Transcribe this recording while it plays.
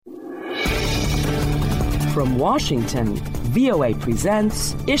From Washington, VOA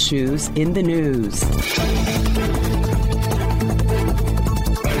presents Issues in the News.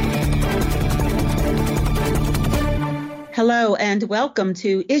 Hello and welcome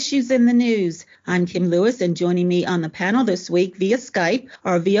to Issues in the News. I'm Kim Lewis, and joining me on the panel this week via Skype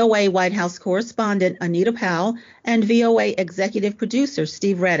are VOA White House correspondent Anita Powell and VOA executive producer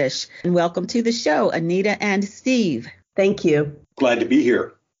Steve Reddish. And welcome to the show, Anita and Steve. Thank you. Glad to be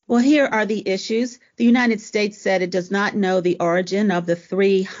here. Well, here are the issues. The United States said it does not know the origin of the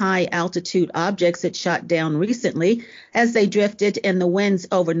 3 high-altitude objects it shot down recently as they drifted in the winds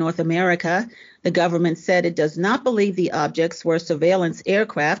over North America. The government said it does not believe the objects were surveillance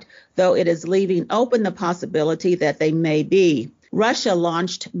aircraft, though it is leaving open the possibility that they may be. Russia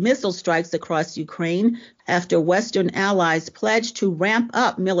launched missile strikes across Ukraine after Western allies pledged to ramp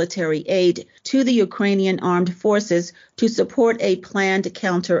up military aid to the Ukrainian armed forces to support a planned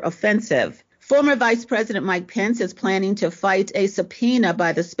counteroffensive. Former Vice President Mike Pence is planning to fight a subpoena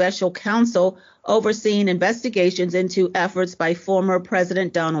by the special counsel overseeing investigations into efforts by former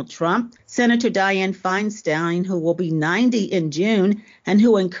President Donald Trump. Senator Dianne Feinstein, who will be 90 in June and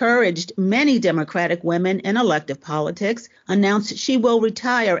who encouraged many Democratic women in elective politics, announced she will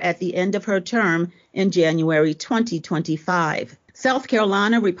retire at the end of her term in January 2025. South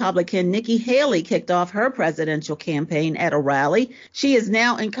Carolina Republican Nikki Haley kicked off her presidential campaign at a rally. She is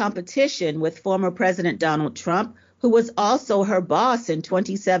now in competition with former President Donald Trump, who was also her boss in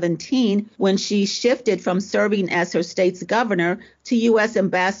 2017 when she shifted from serving as her state's governor to U.S.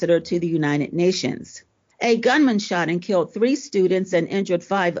 ambassador to the United Nations. A gunman shot and killed 3 students and injured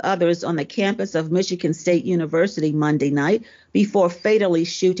 5 others on the campus of Michigan State University Monday night before fatally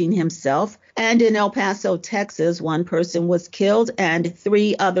shooting himself. And in El Paso, Texas, 1 person was killed and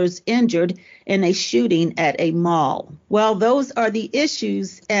 3 others injured in a shooting at a mall. Well, those are the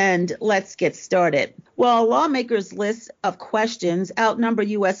issues, and let's get started. Well, lawmakers' list of questions outnumber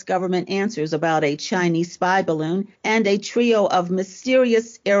U.S. government answers about a Chinese spy balloon and a trio of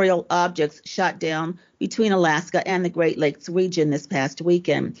mysterious aerial objects shot down between Alaska and the Great Lakes region this past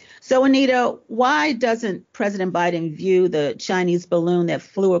weekend. So, Anita, why doesn't President Biden view the Chinese balloon that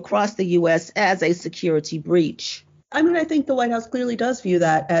flew across the U.S. as a security breach? I think the White House clearly does view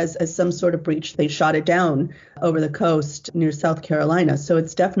that as some sort of breach. They shot it down over the coast near South Carolina, so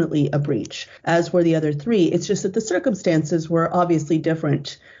it's definitely a breach, as were the other 3. It's just that the circumstances were obviously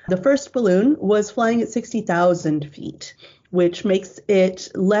different. The first balloon was flying at 60,000 feet, which makes it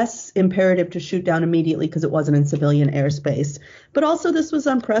less imperative to shoot down immediately because it wasn't in civilian airspace. But also this was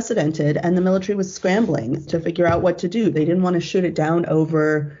unprecedented, and the military was scrambling to figure out what to do. They didn't want to shoot it down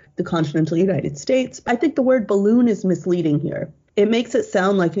over the continental United States. I think the word balloon is misleading here. It makes it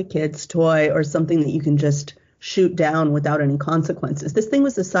sound like a kid's toy or something that you can just shoot down without any consequences. This thing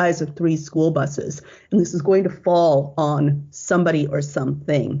was the size of 3 school buses, and this is going to fall on somebody or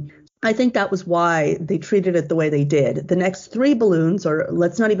something. I think that was why they treated it the way they did. The next 3 balloons, or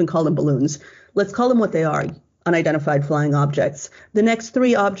let's not even call them balloons, let's call them what they are, unidentified flying objects. The next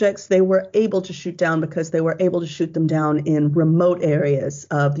 3 objects they were able to shoot down because they were able to shoot them down in remote areas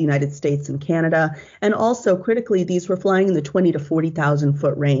of the United States and Canada. And also, critically, these were flying in the 20 to 40,000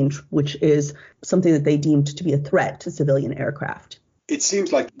 foot range, which is something that they deemed to be a threat to civilian aircraft. It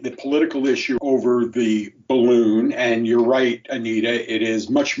seems like the political issue over the balloon, and you're right, Anita, it is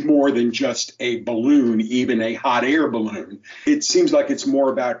much more than just a balloon, even a hot air balloon. It seems like it's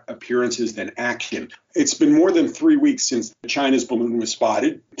more about appearances than action. It's been more than 3 weeks since China's balloon was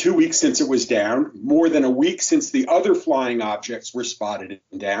spotted, 2 weeks since it was down, more than a week since the other flying objects were spotted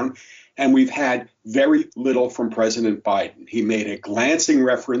and down, and we've had very little from President Biden. He made a glancing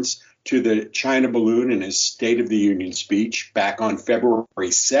reference to the China balloon in his State of the Union speech back on February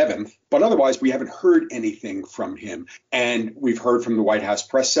 7th. But otherwise, we haven't heard anything from him. And we've heard from the White House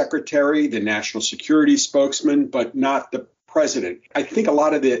press secretary, the national security spokesman, but not the president. I think a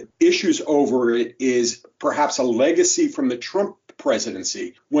lot of the issues over it is perhaps a legacy from the Trump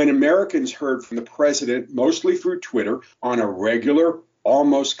presidency, when Americans heard from the president, mostly through Twitter, on a regular,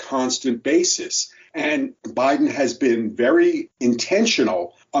 almost constant basis. And Biden has been very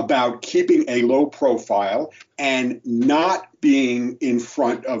intentional about keeping a low profile and not being in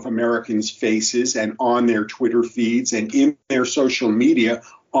front of Americans' faces and on their Twitter feeds and in their social media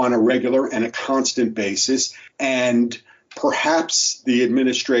on a regular and a constant basis. And perhaps the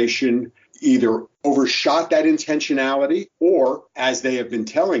administration either overshot that intentionality or, as they have been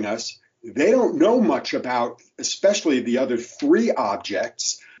telling us, they don't know much about, especially the other 3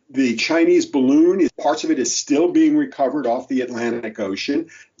 objects. The Chinese balloon, parts of it is still being recovered off the Atlantic Ocean.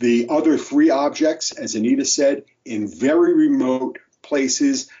 The other 3 objects, as Anita said, in very remote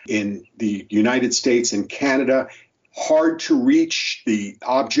places in the United States and Canada. Hard to reach. The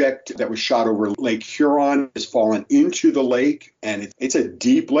object that was shot over Lake Huron has fallen into the lake, and it's a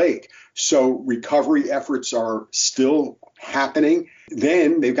deep lake. So recovery efforts are still happening.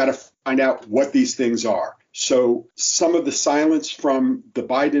 Then they've got to find out what these things are. So some of the silence from the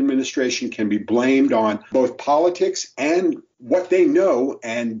Biden administration can be blamed on both politics and what they know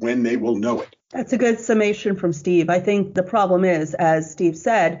and when they will know it. That's a good summation from Steve. I think the problem is, as Steve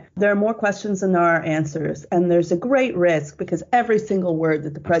said, there are more questions than there are answers. And there's a great risk, because every single word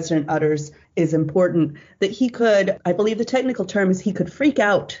that the president utters is important, that he could, I believe the technical term is, he could freak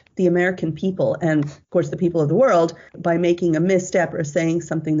out the American people and, of course, the people of the world by making a misstep or saying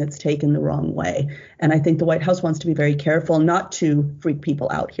something that's taken the wrong way. And I think the White House wants to be very careful not to freak people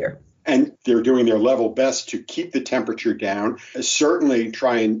out here. And they're doing their level best to keep the temperature down, certainly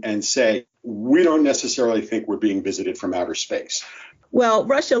try and say, we don't necessarily think we're being visited from outer space. Well,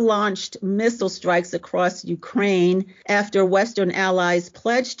 Russia launched missile strikes across Ukraine after Western allies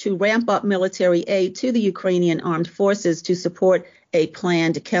pledged to ramp up military aid to the Ukrainian armed forces to support a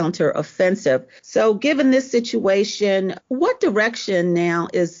planned counteroffensive. So given this situation, what direction now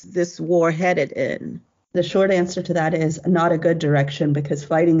is this war headed in? The short answer to that is not a good direction, because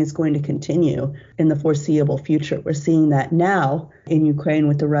fighting is going to continue in the foreseeable future. We're seeing that now in Ukraine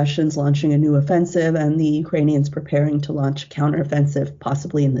with the Russians launching a new offensive and the Ukrainians preparing to launch a counteroffensive,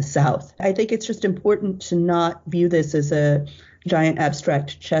 possibly in the south. I think it's just important to not view this as a giant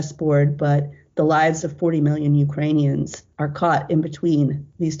abstract chessboard, but the lives of 40 million Ukrainians are caught in between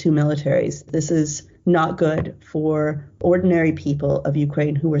these two militaries. This is not good for ordinary people of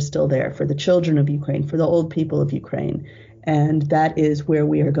Ukraine who are still there, for the children of Ukraine, for the old people of Ukraine. And that is where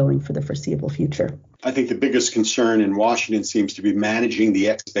we are going for the foreseeable future. I think the biggest concern in Washington seems to be managing the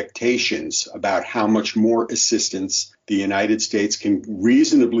expectations about how much more assistance the United States can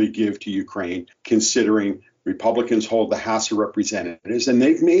reasonably give to Ukraine, considering Republicans hold the House of Representatives, and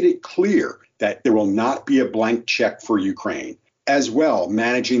they've made it clear that there will not be a blank check for Ukraine. As well,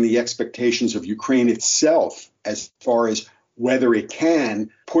 managing the expectations of Ukraine itself as far as whether it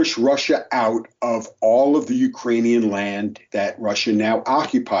can push Russia out of all of the Ukrainian land that Russia now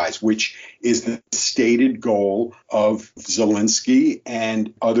occupies, which is the stated goal of Zelensky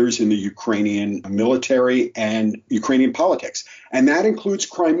and others in the Ukrainian military and Ukrainian politics. And that includes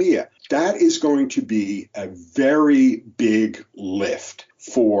Crimea. That is going to be a very big lift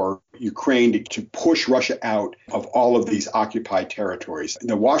for Ukraine to push Russia out of all of these occupied territories.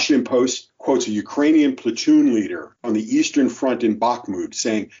 The Washington Post quotes a Ukrainian platoon leader on the Eastern Front in Bakhmut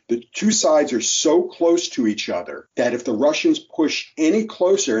saying the two sides are so close to each other that if the Russians push any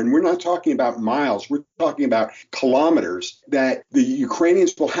closer, and we're not talking about miles, we're talking about kilometers, that the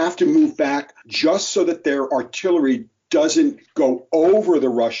Ukrainians will have to move back just so that their artillery doesn't go over the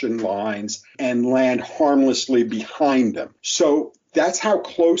Russian lines and land harmlessly behind them. So that's how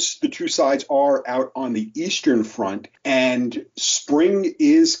close the two sides are out on the Eastern Front. And spring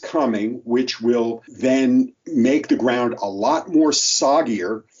is coming, which will then make the ground a lot more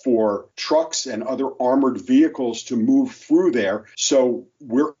soggier for trucks and other armored vehicles to move through there. So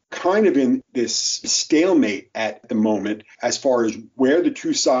we're kind of in this stalemate at the moment as far as where the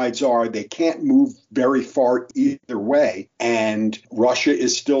two sides are. They can't move very far either way. And Russia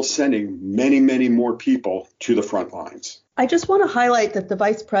is still sending many, many more people to the front lines. I just want to highlight that the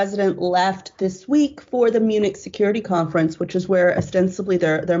vice president left this week for the Munich Security Conference, which is where ostensibly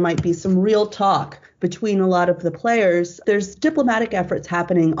there might be some real talk between a lot of the players. There's diplomatic efforts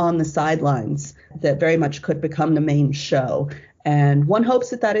happening on the sidelines that very much could become the main show. And one hopes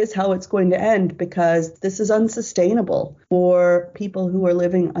that that is how it's going to end, because this is unsustainable for people who are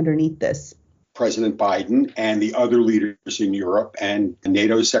living underneath this. President Biden and the other leaders in Europe and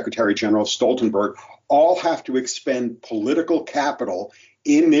NATO Secretary General Stoltenberg all have to expend political capital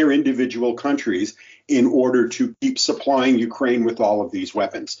in their individual countries in order to keep supplying Ukraine with all of these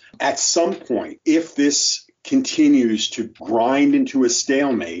weapons. At some point, if this continues to grind into a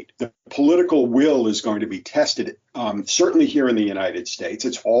stalemate, the political will is going to be tested, certainly here in the United States.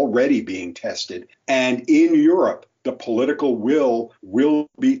 It's already being tested. And in Europe, the political will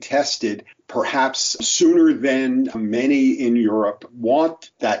be tested perhaps sooner than many in Europe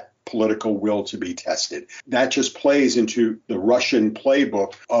want that political will to be tested. That just plays into the Russian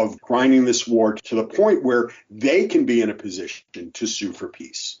playbook of grinding this war to the point where they can be in a position to sue for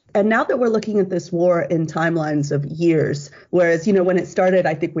peace. And now that we're looking at this war in timelines of years, whereas, when it started,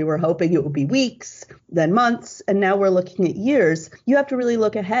 I think we were hoping it would be weeks, then months, and now we're looking at years, you have to really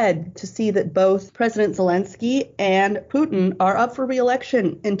look ahead to see that both President Zelensky and Putin are up for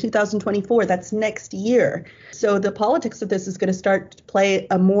re-election in 2024. That's next year. So the politics of this is going to start to play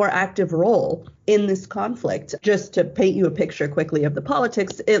a more active role in this conflict. Just to paint you a picture quickly of the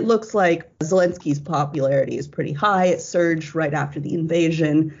politics, it looks like Zelensky's popularity is pretty high. It surged right after the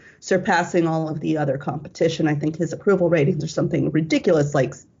invasion, surpassing all of the other competition. I think his approval ratings are something ridiculous,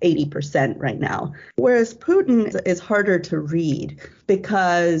 like 80% right now. Whereas Putin is harder to read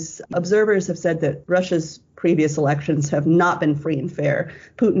because observers have said that Russia's previous elections have not been free and fair.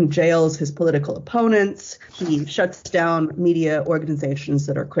 Putin jails his political opponents. He shuts down media organizations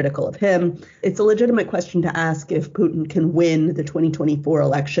that are critical of him. It's a legitimate question to ask if Putin can win the 2024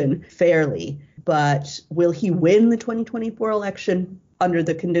 election fairly. But will he win the 2024 election under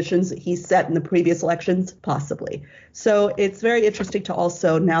the conditions that he set in the previous elections? Possibly. So it's very interesting to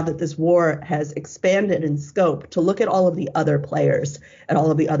also, now that this war has expanded in scope, to look at all of the other players and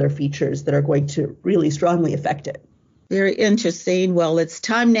all of the other features that are going to really strongly affect it. Very interesting. Well, it's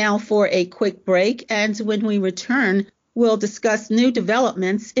time now for a quick break. And when we return, we'll discuss new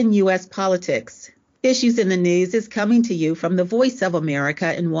developments in U.S. politics. Issues in the News is coming to you from the Voice of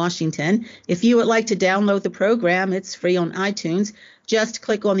America in Washington. If you would like to download the program, it's free on iTunes. Just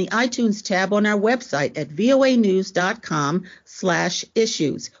click on the iTunes tab on our website at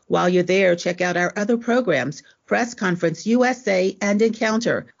voanews.com/issues. While you're there, check out our other programs, Press Conference USA and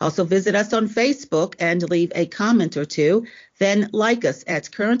Encounter. Also visit us on Facebook and leave a comment or two. Then like us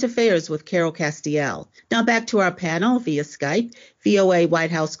at Current Affairs with Carol Castiel. Now back to our panel via Skype, VOA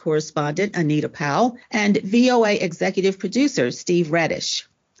White House correspondent Anita Powell and VOA executive producer Steve Reddish.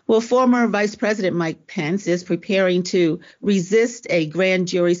 Well, former Vice President Mike Pence is preparing to resist a grand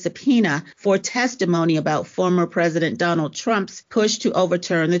jury subpoena for testimony about former President Donald Trump's push to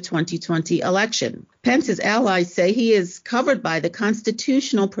overturn the 2020 election. Pence's allies say he is covered by the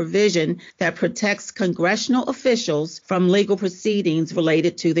constitutional provision that protects congressional officials from legal proceedings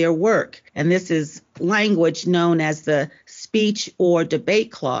related to their work. And this is language known as the speech or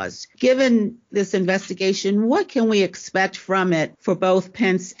debate clause. Given this investigation, what can we expect from it for both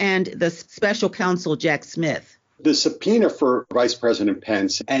Pence and the special counsel Jack Smith? The subpoena for Vice President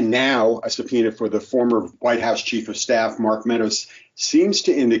Pence and now a subpoena for the former White House Chief of Staff, Mark Meadows, seems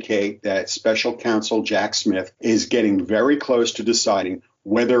to indicate that special counsel Jack Smith is getting very close to deciding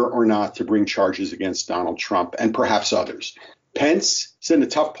whether or not to bring charges against Donald Trump and perhaps others. Pence is in a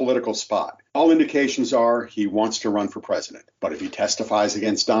tough political spot. All indications are he wants to run for president. But if he testifies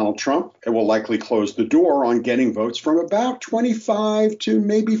against Donald Trump, it will likely close the door on getting votes from about 25 to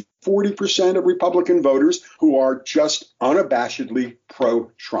maybe 40% of Republican voters who are just unabashedly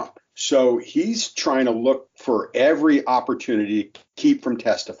pro-Trump. So he's trying to look for every opportunity to keep from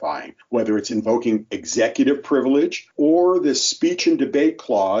testifying, whether it's invoking executive privilege or the speech and debate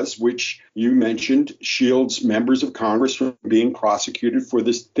clause, which you mentioned shields members of Congress from being prosecuted for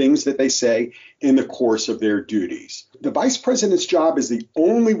the things that they say in the course of their duties. The vice president's job is the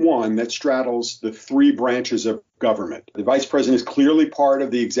only one that straddles the three branches of government. The vice president is clearly part of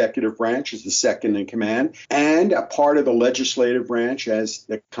the executive branch as the second in command and a part of the legislative branch as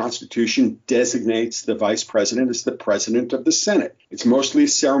the Constitution designates the vice president as the president of the Senate. It's mostly a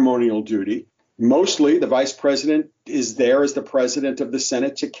ceremonial duty. Mostly, the vice president is there as the president of the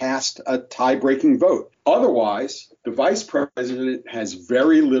Senate to cast a tie-breaking vote. Otherwise, the vice president has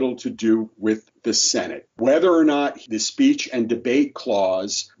very little to do with the Senate. Whether or not the speech and debate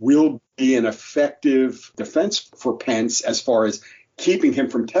clause will be an effective defense for Pence as far as keeping him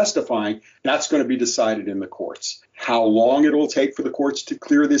from testifying, that's going to be decided in the courts. How long it will take for the courts to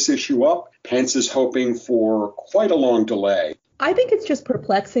clear this issue up, Pence is hoping for quite a long delay. I think it's just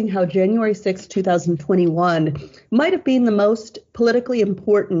perplexing how January 6, 2021 might have been the most politically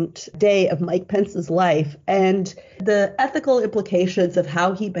important day of Mike Pence's life. And the ethical implications of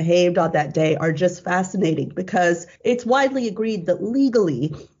how he behaved on that day are just fascinating because it's widely agreed that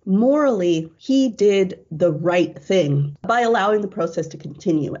legally, morally, he did the right thing by allowing the process to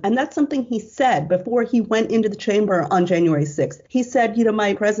continue. And that's something he said before he went into the chamber on January 6th. He said,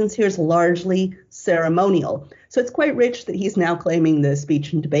 my presence here is largely ceremonial. So it's quite rich that he's now claiming the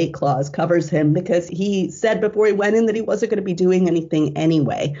speech and debate clause covers him because he said before he went in that he wasn't going to be doing anything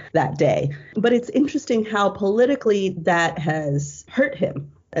anyway that day. But it's interesting how politically that has hurt him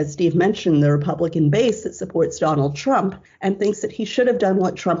as Steve mentioned, the Republican base that supports Donald Trump and thinks that he should have done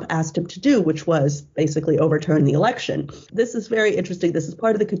what Trump asked him to do, which was basically overturn the election. This is very interesting. This is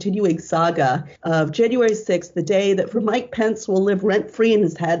part of the continuing saga of January 6th, the day that for Mike Pence will live rent-free in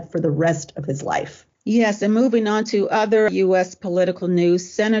his head for the rest of his life. Yes, and moving on to other U.S. political news,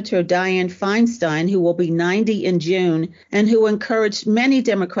 Senator Dianne Feinstein, who will be 90 in June and who encouraged many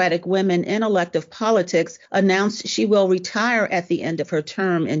Democratic women in elective politics, announced she will retire at the end of her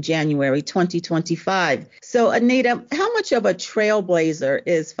term in January 2025. So, Anita, how much of a trailblazer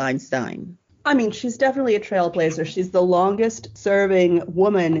is Feinstein? I mean, she's definitely a trailblazer. She's the longest serving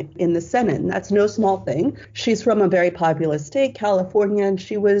woman in the Senate, and that's no small thing. She's from a very populous state, California, and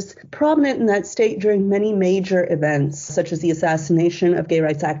she was prominent in that state during many major events, such as the assassination of gay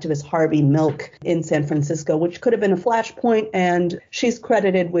rights activist Harvey Milk in San Francisco, which could have been a flashpoint, and she's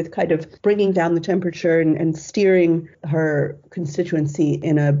credited with kind of bringing down the temperature and steering her constituency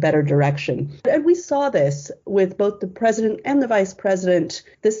in a better direction. And we saw this with both the president and the vice president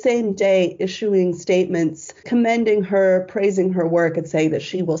the same day issuing statements commending her, praising her work, and saying that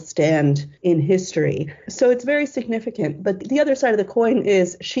she will stand in history. So it's very significant. But the other side of the coin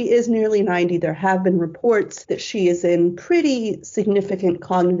is she is nearly 90. There have been reports that she is in pretty significant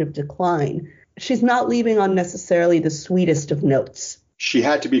cognitive decline. She's not leaving on necessarily the sweetest of notes. She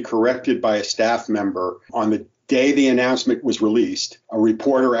had to be corrected by a staff member on the day the announcement was released. A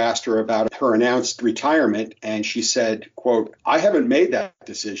reporter asked her about her announced retirement, and she said, quote, "I haven't made that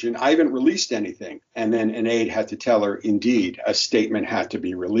decision. I haven't released anything." And then an aide had to tell her, indeed, a statement had to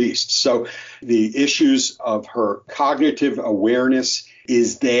be released. So the issues of her cognitive awareness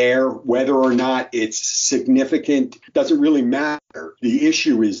is there. Whether or not it's significant doesn't really matter. The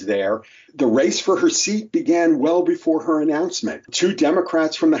issue is there. The race for her seat began well before her announcement. 2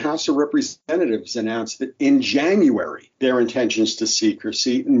 Democrats from the House of Representatives announced that in January their intentions to seek her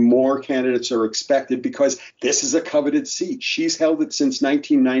seat, and more candidates are expected because this is a coveted seat. She's held it since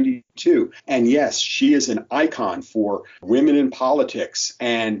 1992. And yes, she is an icon for women in politics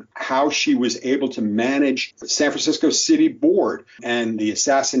and how she was able to manage the San Francisco City Board and the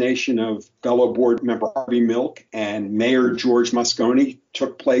assassination of fellow board member Harvey Milk and Mayor George Moscone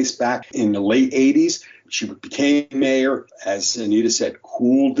took place back in the late 80s. She became mayor, as Anita said,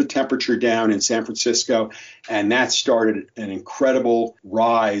 cooled the temperature down in San Francisco, and that started an incredible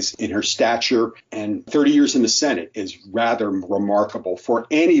rise in her stature. And 30 years in the Senate is rather remarkable for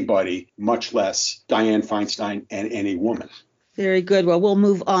anybody, much less Dianne Feinstein and any woman. Very good. Well, we'll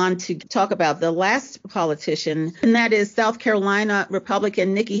move on to talk about the last politician, and that is South Carolina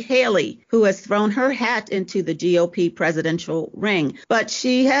Republican Nikki Haley, who has thrown her hat into the GOP presidential ring. But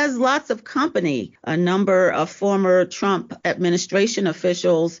she has lots of company, a number of former Trump administration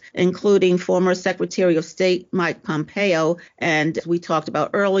officials, including former Secretary of State Mike Pompeo, and we talked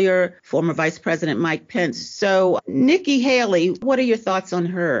about earlier, former Vice President Mike Pence. So, Nikki Haley, what are your thoughts on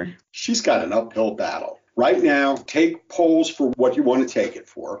her? She's got an uphill battle. Right now, take polls for what you want to take it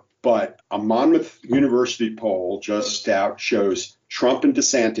for, but a Monmouth University poll just out shows Trump and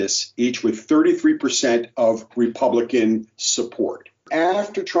DeSantis each with 33% of Republican support.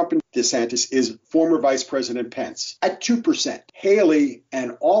 After Trump and DeSantis is former Vice President Pence at 2%. Haley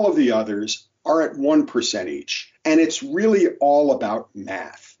and all of the others are at 1% each. And it's really all about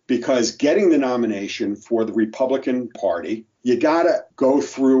math, because getting the nomination for the Republican Party, you got to go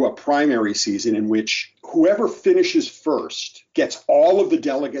through a primary season in which whoever finishes first gets all of the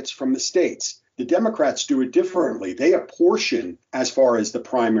delegates from the states. The Democrats do it differently. They apportion as far as the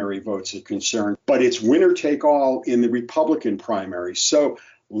primary votes are concerned, but it's winner take all in the Republican primary. So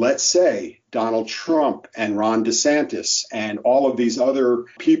let's say Donald Trump and Ron DeSantis and all of these other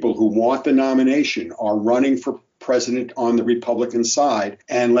people who want the nomination are running for president on the Republican side.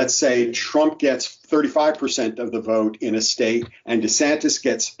 And let's say Trump gets 35% of the vote in a state and DeSantis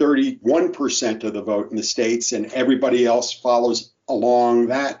gets 31% of the vote in the states and everybody else follows along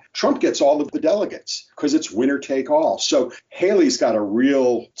that. Trump gets all of the delegates because it's winner take all. So Haley's got a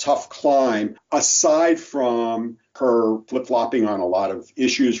real tough climb, aside from her flip-flopping on a lot of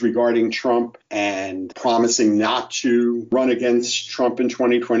issues regarding Trump and promising not to run against Trump in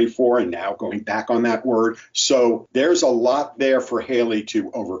 2024 and now going back on that word. So there's a lot there for Haley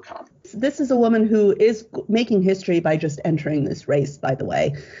to overcome. This is a woman who is making history by just entering this race, by the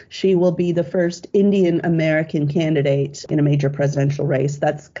way. She will be the first Indian American candidate in a major presidential race.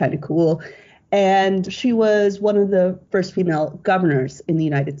 That's kind of cool. And she was one of the first female governors in the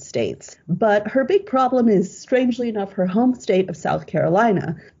United States. But her big problem is, strangely enough, her home state of South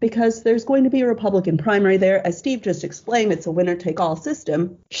Carolina, because there's going to be a Republican primary there. As Steve just explained, it's a winner-take-all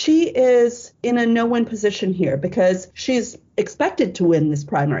system. She is in a no-win position here because she's expected to win this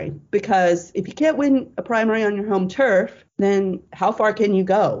primary, because if you can't win a primary on your home turf, then how far can you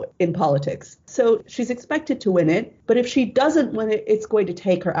go in politics? So she's expected to win it, but if she doesn't win it, it's going to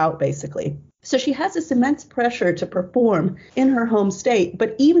take her out, basically. So she has this immense pressure to perform in her home state.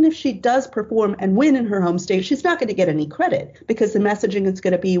 But even if she does perform and win in her home state, she's not going to get any credit, because the messaging is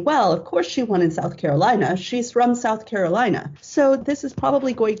going to be, well, of course she won in South Carolina. She's from South Carolina. So this is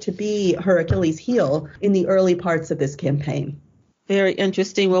probably going to be her Achilles heel in the early parts of this campaign. Very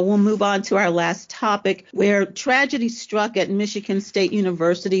interesting. Well, we'll move on to our last topic, where tragedy struck at Michigan State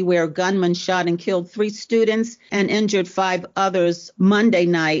University, where a gunman shot and killed 3 students and injured 5 others Monday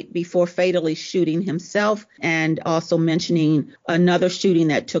night before fatally shooting himself, and also mentioning another shooting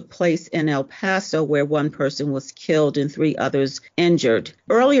that took place in El Paso, where 1 person was killed and 3 others injured.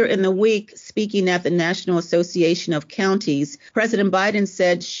 Earlier in the week, speaking at the National Association of Counties, President Biden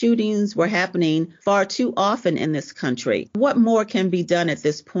said shootings were happening far too often in this country. What more can be done at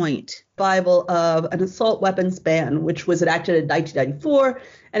this point? Bible of an assault weapons ban, which was enacted in 1994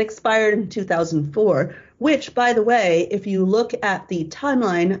 and expired in 2004, which, by the way, if you look at the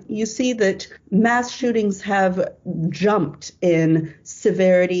timeline, you see that mass shootings have jumped in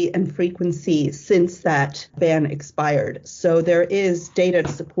severity and frequency since that ban expired. So there is data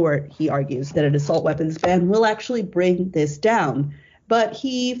to support, he argues, that an assault weapons ban will actually bring this down. But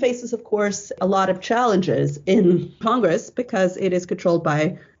he faces, of course, a lot of challenges in Congress because it is controlled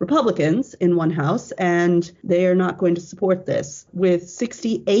by Republicans in one house, and they are not going to support this. With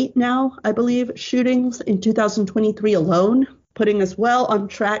 68 now, I believe, shootings in 2023 alone, putting us well on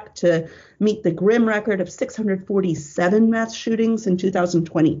track to meet the grim record of 647 mass shootings in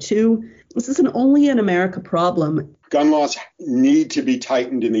 2022. This is an only in America problem. Gun laws need to be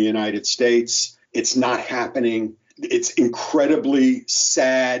tightened in the United States. It's not happening. It's incredibly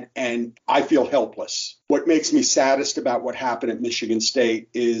sad, and I feel helpless. What makes me saddest about what happened at Michigan State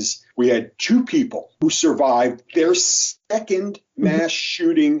is we had 2 people who survived their second mass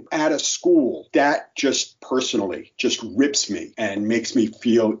shooting at a school. That just personally just rips me and makes me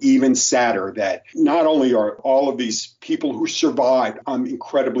feel even sadder that not only are all of these people who survived, I'm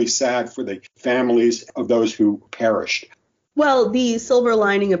incredibly sad for the families of those who perished. Well, the silver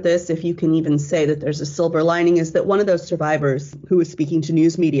lining of this, if you can even say that there's a silver lining, is that one of those survivors who was speaking to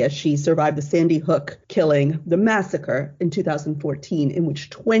news media, she survived the Sandy Hook killing, the massacre in 2014, in which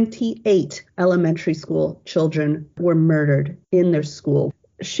 28 elementary school children were murdered in their school.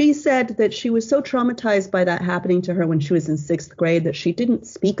 She said that she was so traumatized by that happening to her when she was in 6th grade that she didn't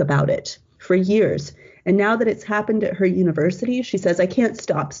speak about it for years. And now that it's happened at her university, she says, I can't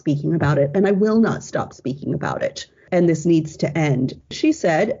stop speaking about it, and I will not stop speaking about it. And this needs to end. She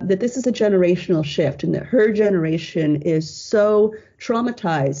said that this is a generational shift and that her generation is so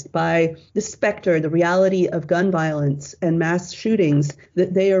traumatized by the specter, the reality of gun violence and mass shootings,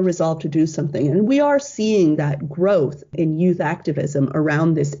 that they are resolved to do something. And we are seeing that growth in youth activism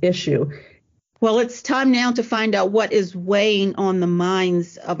around this issue. Well, it's time now to find out what is weighing on the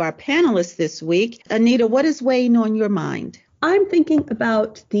minds of our panelists this week. Anita, what is weighing on your mind? I'm thinking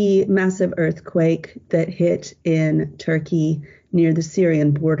about the massive earthquake that hit in Turkey near the Syrian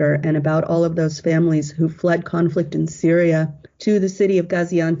border, and about all of those families who fled conflict in Syria to the city of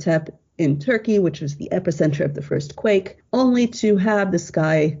Gaziantep in Turkey, which was the epicenter of the first quake, only to have the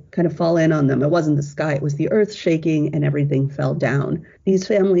sky kind of fall in on them. It wasn't the sky, it was the earth shaking and everything fell down. These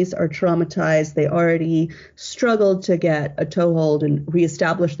families are traumatized. They already struggled to get a toehold and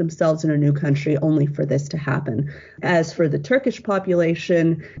reestablish themselves in a new country, only for this to happen. As for the Turkish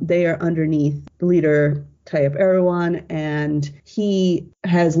population, they are underneath leader Tayyip Erdogan, and he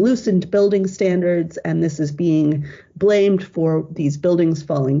has loosened building standards, and this is being blamed for these buildings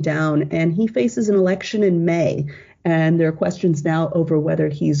falling down. And he faces an election in May, and there are questions now over whether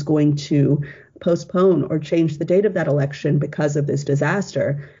he's going to postpone or change the date of that election because of this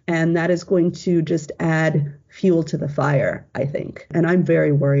disaster. And that is going to just add fuel to the fire, I think. And I'm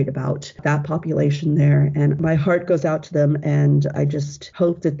very worried about that population there. And my heart goes out to them. And I just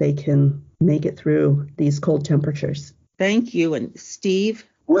hope that they can make it through these cold temperatures. Thank you. And Steve?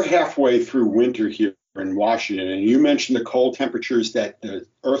 We're halfway through winter here in Washington, and you mentioned the cold temperatures that the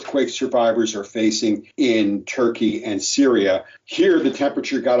earthquake survivors are facing in Turkey and Syria. Here, the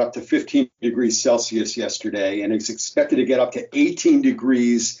temperature got up to 15 degrees Celsius yesterday, and it's expected to get up to 18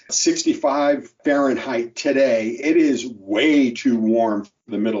 degrees, 65 Fahrenheit today. It is way too warm for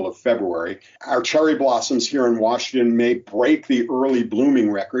the middle of February. Our cherry blossoms here in Washington may break the early blooming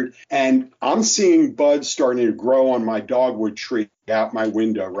record, and I'm seeing buds starting to grow on my dogwood tree out my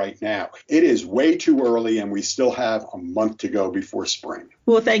window right now. It is way too early, and we still have a month to go before spring.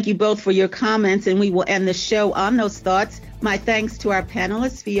 Well, thank you both for your comments, and we will end the show on those thoughts. My thanks to our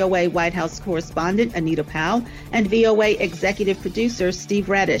panelists, VOA White House correspondent Anita Powell and VOA executive producer Steve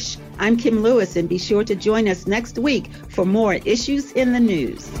Redish. I'm Kim Lewis, and be sure to join us next week for more Issues in the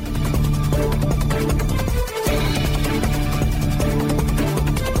News.